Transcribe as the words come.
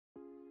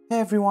Hey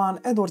everyone,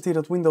 Edward here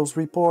at Windows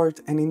Report,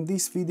 and in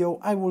this video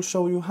I will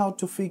show you how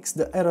to fix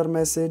the error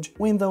message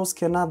 "Windows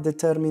cannot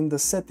determine the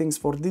settings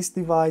for this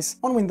device"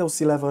 on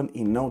Windows 11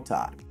 in no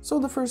time. So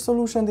the first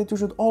solution that you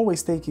should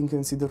always take in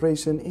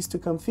consideration is to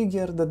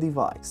configure the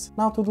device.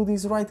 Now to do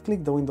this,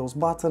 right-click the Windows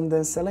button,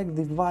 then select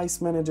Device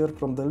Manager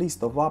from the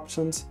list of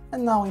options,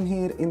 and now in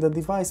here in the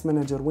Device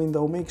Manager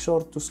window make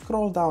sure to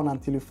scroll down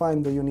until you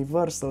find the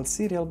Universal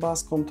Serial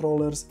Bus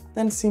Controllers,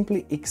 then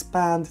simply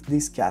expand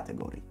this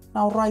category.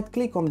 Now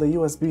right-click on the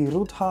USB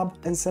root hub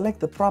and select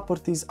the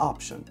Properties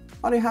option.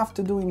 What you have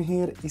to do in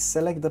here is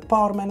select the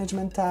Power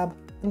Management tab,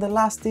 and the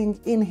last thing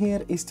in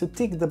here is to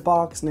tick the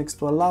box next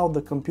to allow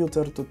the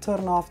computer to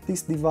turn off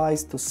this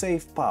device to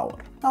save power.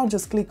 Now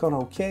just click on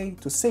OK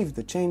to save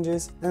the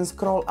changes, then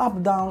scroll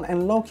up down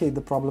and locate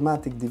the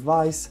problematic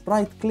device,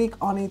 right-click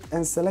on it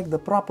and select the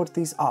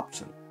Properties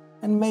option.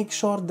 And make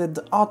sure that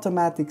the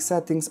Automatic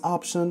Settings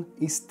option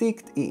is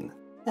ticked in.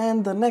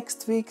 And the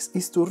next fix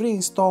is to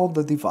reinstall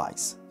the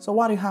device. So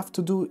what you have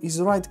to do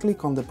is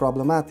right-click on the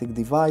problematic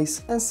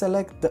device and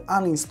select the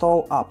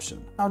Uninstall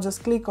option. Now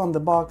just click on the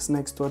box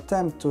next to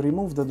Attempt to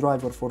remove the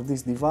driver for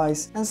this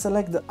device and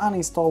select the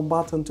Uninstall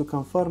button to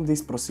confirm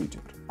this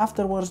procedure.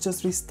 Afterwards,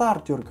 just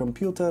restart your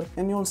computer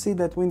and you'll see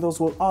that Windows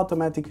will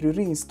automatically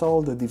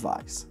reinstall the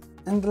device.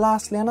 And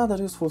lastly, another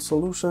useful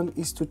solution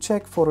is to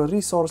check for a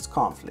resource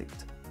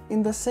conflict.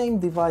 In the same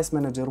Device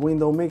Manager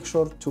window, make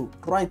sure to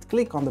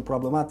right-click on the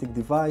problematic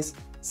device,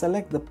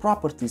 select the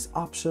Properties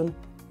option,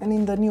 and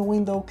in the new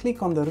window,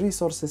 click on the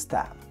Resources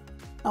tab.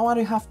 Now what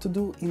you have to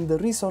do in the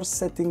Resource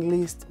Setting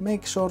list,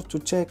 make sure to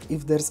check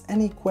if there's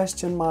any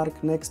question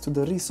mark next to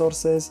the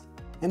resources,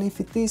 and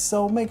if it is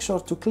so, make sure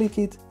to click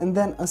it and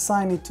then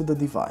assign it to the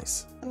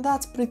device. And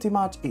that's pretty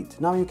much it.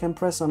 Now you can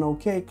press on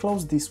OK,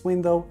 close this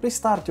window,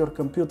 restart your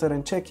computer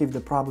and check if the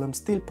problem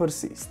still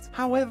persists.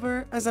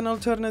 However, as an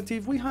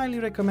alternative, we highly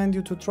recommend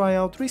you to try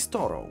out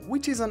Restoro,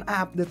 which is an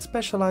app that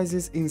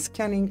specializes in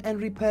scanning and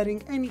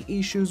repairing any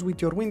issues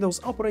with your Windows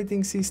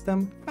operating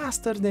system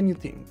faster than you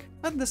think.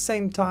 At the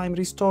same time,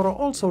 Restoro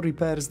also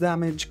repairs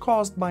damage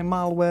caused by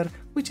malware,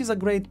 which is a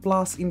great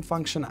plus in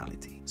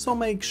functionality. So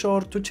make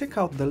sure to check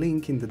out the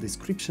link in the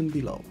description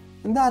below.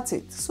 And that's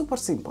it, super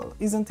simple,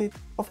 isn't it?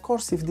 Of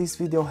course, if this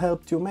video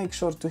helped you, make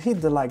sure to hit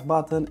the like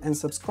button and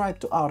subscribe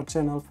to our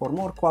channel for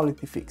more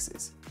quality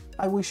fixes.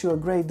 I wish you a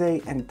great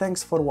day and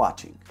thanks for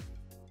watching.